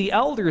turns to the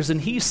elders and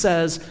he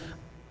says,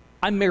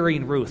 I'm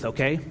marrying Ruth,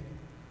 okay?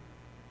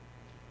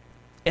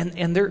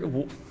 And they're,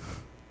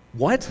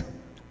 what?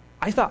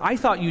 I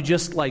thought you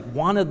just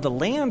wanted the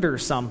land or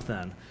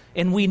something.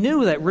 And we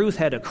knew that Ruth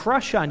had a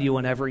crush on you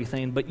and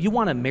everything, but you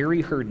want to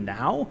marry her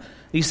now?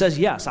 He says,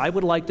 yes, I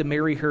would like to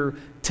marry her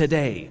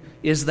today.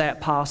 Is that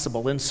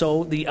possible? And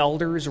so the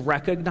elders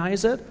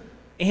recognize it,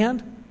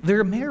 and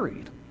they're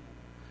married.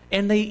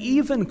 And they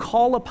even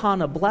call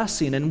upon a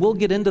blessing, and we'll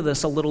get into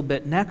this a little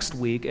bit next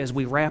week as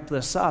we wrap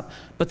this up,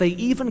 but they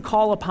even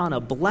call upon a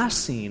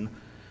blessing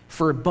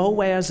for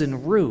Boaz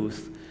and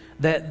Ruth,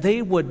 that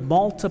they would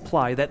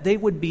multiply, that they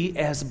would be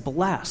as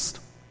blessed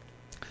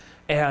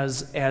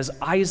as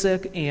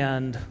Isaac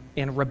and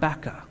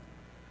Rebekah.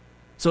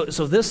 So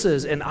this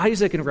is, and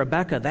Isaac and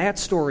Rebekah, that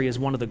story is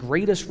one of the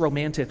greatest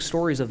romantic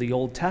stories of the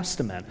Old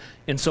Testament.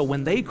 And so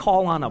when they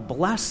call on a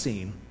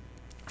blessing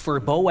for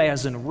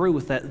Boaz and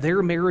Ruth, that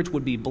their marriage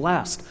would be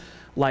blessed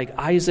like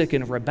Isaac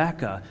and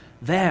Rebekah,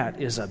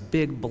 that is a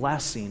big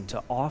blessing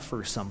to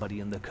offer somebody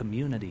in the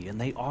community,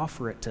 and they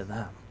offer it to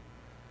them.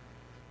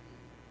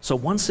 So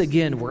once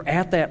again, we're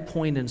at that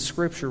point in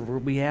Scripture where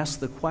we ask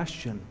the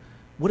question,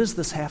 what does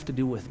this have to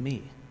do with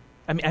me?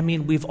 I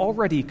mean, we've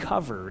already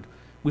covered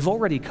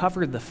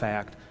the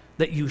fact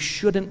that you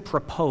shouldn't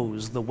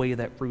propose the way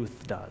that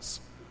Ruth does.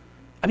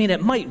 I mean,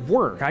 it might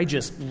work. I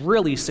just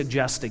really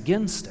suggest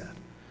against it.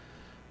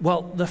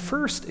 Well, the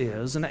first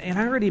is, and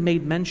I already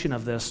made mention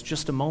of this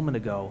just a moment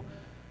ago,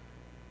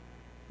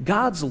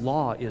 God's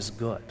law is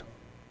good.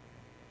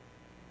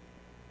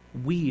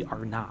 We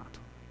are not.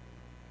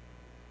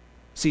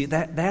 See,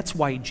 that's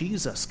why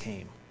Jesus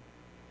came.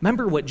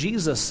 Remember what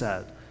Jesus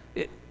said.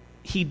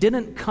 He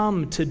didn't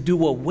come to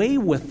do away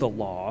with the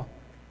law.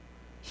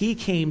 He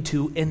came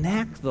to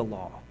enact the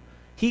law.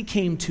 He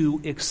came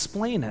to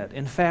explain it.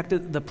 In fact,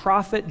 the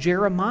prophet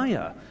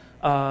Jeremiah,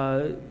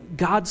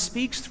 God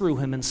speaks through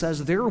him and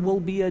says, there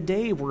will be a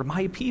day where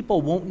my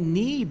people won't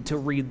need to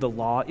read the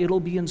law. It'll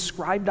be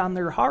inscribed on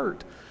their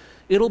heart.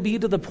 It'll be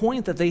to the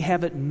point that they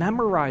have it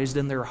memorized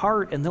in their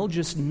heart and they'll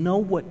just know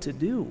what to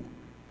do.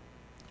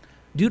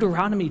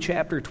 Deuteronomy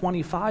chapter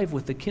 25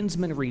 with the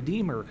kinsman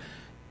redeemer,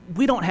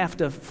 we don't have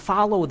to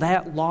follow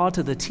that law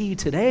to the T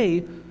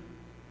today,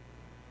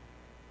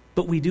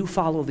 but we do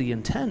follow the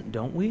intent,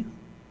 don't we?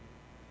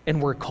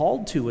 And we're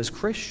called to, as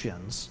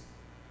Christians,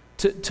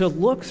 to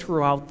look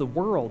throughout the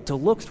world, to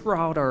look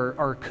throughout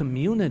our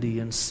community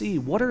and see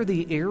what are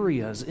the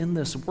areas in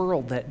this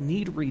world that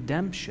need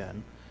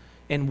redemption,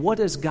 and what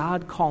is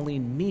God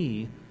calling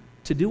me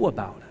to do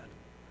about it?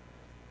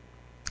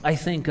 I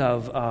think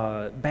of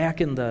back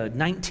in the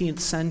 19th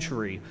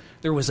century,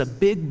 there was a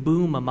big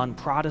boom among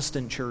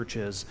Protestant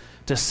churches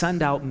to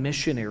send out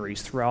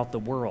missionaries throughout the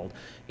world.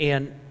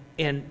 And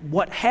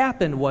what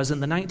happened was in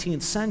the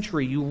 19th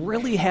century, you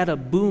really had a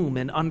boom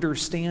in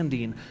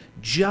understanding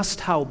just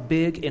how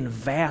big and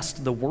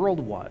vast the world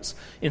was.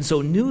 And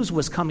so news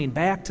was coming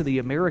back to the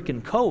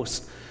American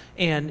coast.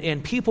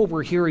 And people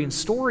were hearing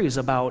stories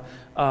about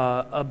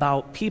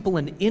people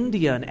in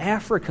India and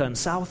Africa and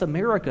South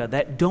America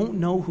that don't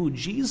know who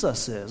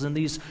Jesus is. And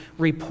these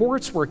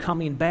reports were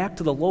coming back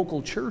to the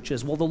local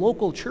churches. Well, the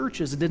local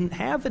churches didn't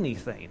have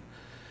anything.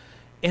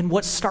 And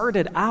what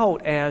started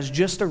out as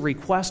just a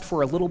request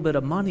for a little bit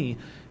of money,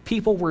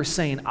 people were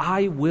saying,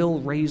 I will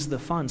raise the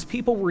funds.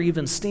 People were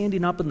even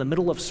standing up in the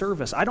middle of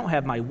service. I don't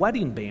have my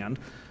wedding band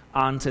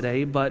on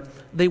today, but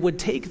they would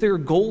take their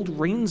gold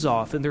rings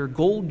off and their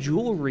gold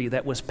jewelry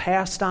that was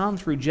passed on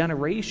through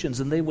generations,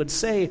 and they would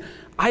say,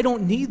 I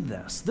don't need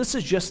this. This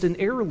is just an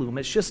heirloom.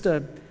 It's just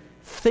a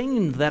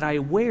thing that I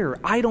wear.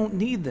 I don't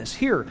need this.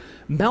 Here,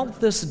 melt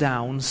this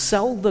down,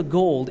 sell the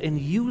gold, and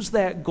use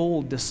that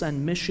gold to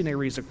send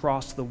missionaries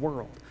across the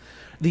world.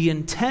 The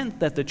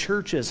intent that the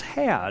churches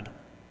had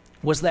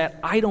was that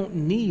I don't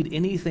need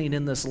anything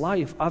in this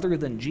life other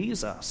than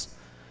Jesus.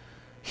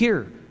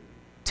 Here,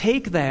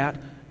 take that,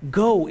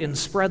 go and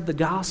spread the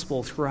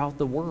gospel throughout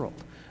the world.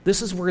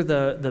 This is where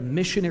the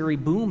missionary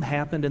boom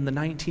happened in the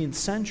 19th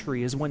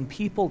century, is when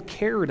people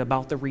cared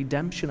about the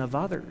redemption of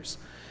others.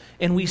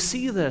 And we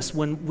see this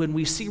when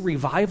we see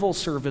revival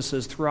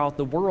services throughout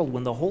the world.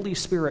 When the Holy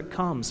Spirit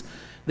comes,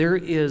 there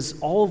is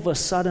all of a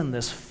sudden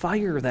this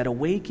fire that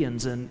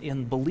awakens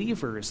in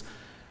believers,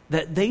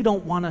 that they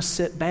don't want to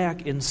sit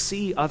back and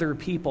see other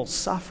people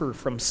suffer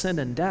from sin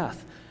and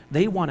death.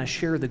 They want to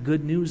share the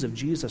good news of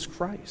Jesus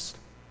Christ.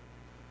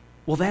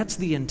 Well, that's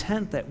the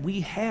intent that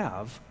we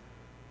have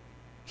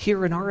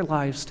here in our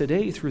lives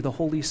today through the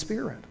Holy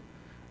Spirit.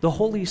 The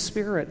Holy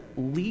Spirit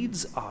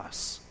leads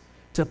us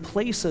to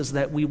places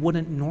that we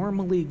wouldn't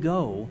normally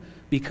go,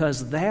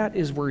 because that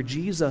is where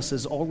Jesus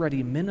is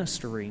already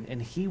ministering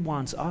and he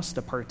wants us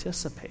to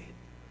participate.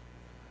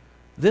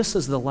 This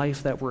is the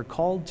life that we're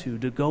called to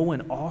go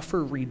and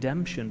offer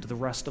redemption to the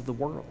rest of the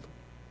world.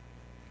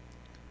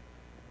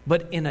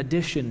 But in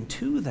addition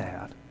to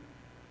that,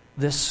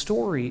 This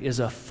story is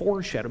a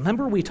foreshadow.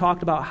 Remember we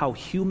talked about how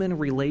human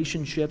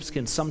relationships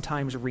can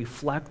sometimes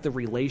reflect the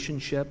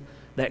relationship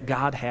that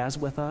God has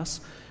with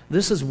us?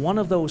 This is one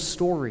of those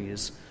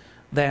stories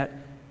that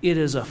it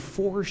is a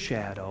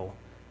foreshadow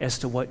as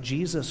to what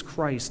Jesus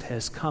Christ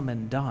has come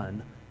and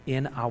done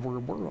in our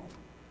world.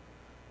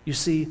 You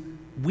see,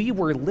 we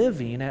were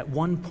living at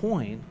one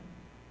point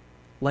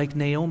like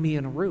Naomi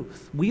and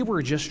Ruth. We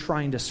were just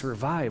trying to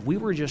survive. We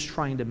were just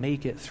trying to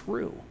make it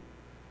through.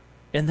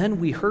 And then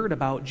we heard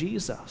about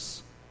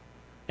Jesus.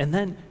 And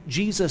then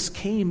Jesus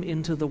came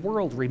into the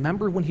world.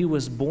 Remember when he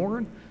was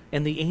born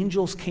and the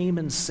angels came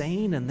and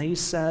sang and they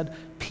said,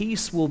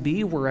 peace will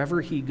be wherever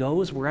he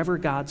goes, wherever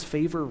God's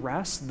favor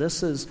rests.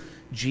 This is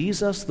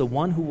Jesus, the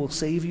one who will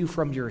save you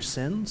from your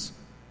sins.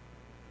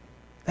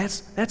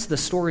 That's the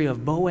story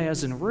of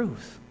Boaz and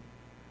Ruth.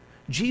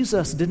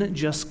 Jesus didn't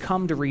just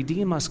come to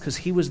redeem us because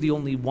he was the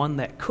only one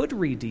that could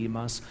redeem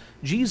us.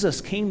 Jesus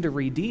came to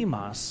redeem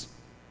us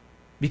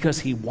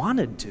because he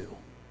wanted to.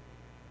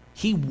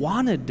 He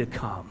wanted to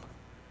come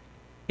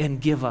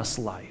and give us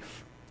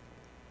life.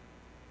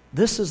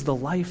 This is the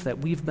life that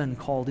we've been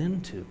called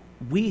into.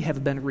 We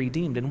have been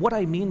redeemed. And what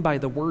I mean by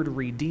the word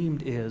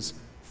redeemed is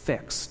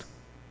fixed,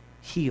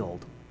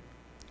 healed,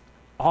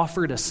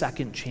 offered a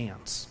second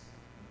chance,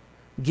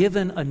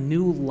 given a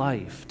new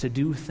life to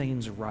do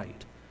things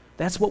right.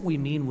 That's what we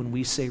mean when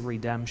we say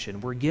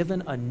redemption. We're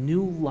given a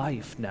new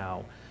life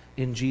now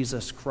in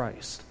Jesus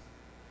Christ.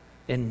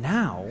 And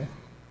now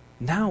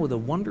the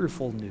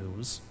wonderful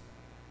news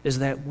is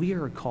that we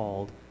are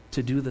called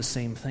to do the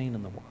same thing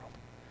in the world.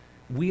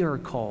 We are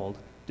called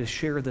to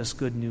share this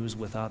good news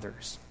with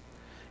others.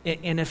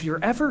 And if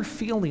you're ever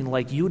feeling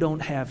like you don't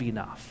have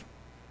enough,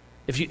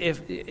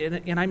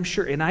 and I'm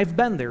sure, and I've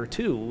been there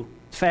too.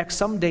 In fact,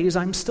 some days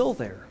I'm still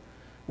there,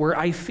 where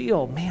I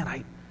feel, man,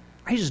 I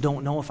just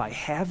don't know if I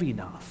have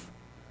enough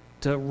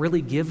to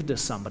really give to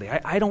somebody.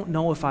 I don't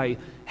know if I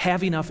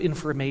have enough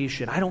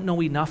information. I don't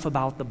know enough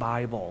about the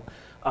Bible.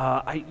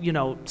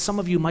 Some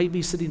of you might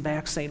be sitting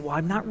back saying, well,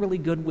 I'm not really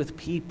good with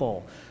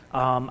people.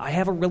 I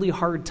have a really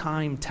hard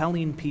time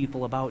telling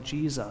people about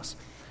Jesus.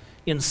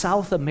 In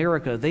South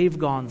America, they've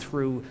gone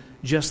through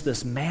just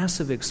this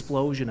massive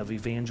explosion of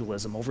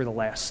evangelism over the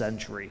last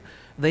century.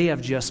 They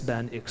have just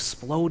been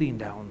exploding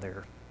down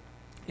there.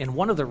 And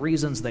one of the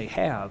reasons they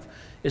have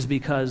is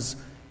because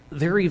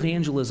their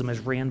evangelism is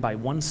ran by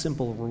one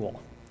simple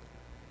rule.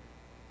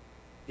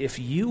 If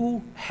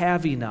you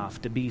have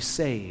enough to be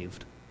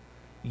saved,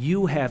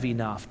 you have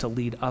enough to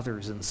lead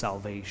others in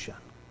salvation.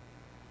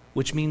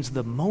 Which means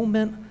the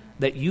moment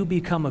that you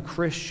become a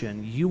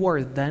Christian, you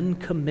are then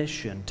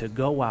commissioned to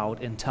go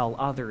out and tell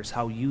others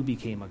how you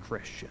became a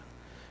Christian.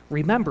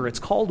 Remember, it's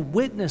called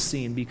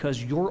witnessing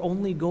because your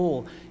only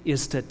goal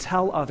is to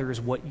tell others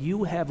what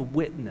you have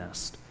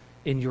witnessed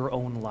in your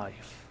own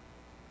life.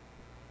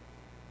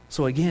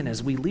 So again,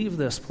 as we leave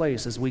this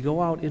place, as we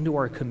go out into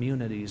our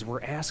communities,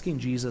 we're asking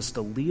Jesus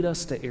to lead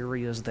us to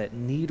areas that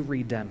need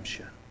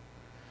redemption.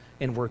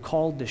 And we're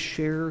called to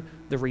share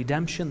the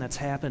redemption that's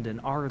happened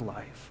in our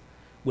life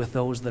with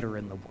those that are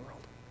in the world.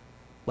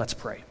 Let's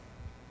pray.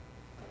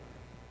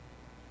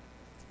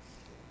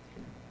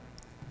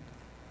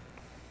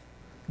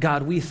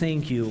 God, we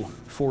thank you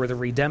for the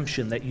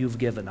redemption that you've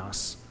given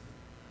us.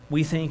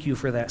 We thank you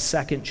for that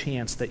second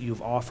chance that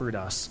you've offered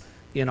us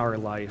in our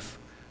life,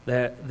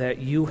 that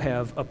you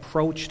have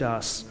approached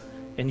us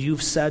and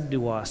you've said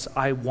to us,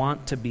 I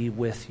want to be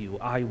with you.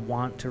 I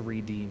want to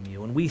redeem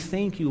you. And we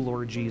thank you,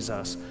 Lord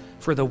Jesus,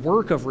 for the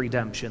work of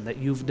redemption that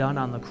you've done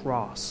on the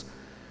cross,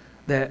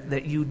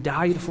 that you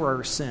died for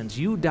our sins.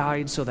 You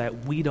died so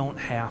that we don't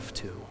have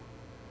to.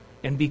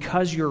 And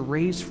because you're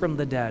raised from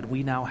the dead,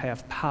 we now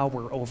have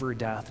power over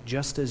death,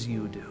 just as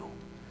you do.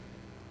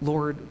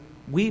 Lord,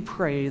 we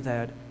pray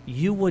that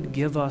you would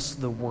give us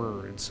the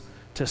words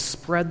to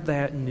spread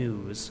that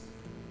news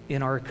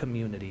in our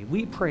community.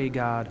 We pray,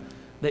 God,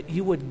 that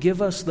you would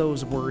give us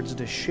those words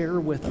to share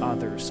with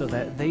others so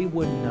that they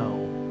would know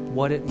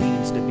what it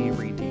means to be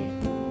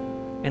redeemed.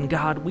 And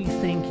God, we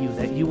thank you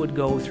that you would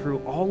go through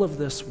all of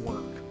this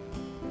work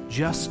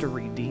just to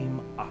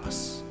redeem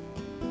us.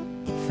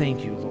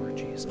 Thank you, Lord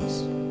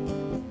Jesus.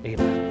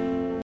 Amen.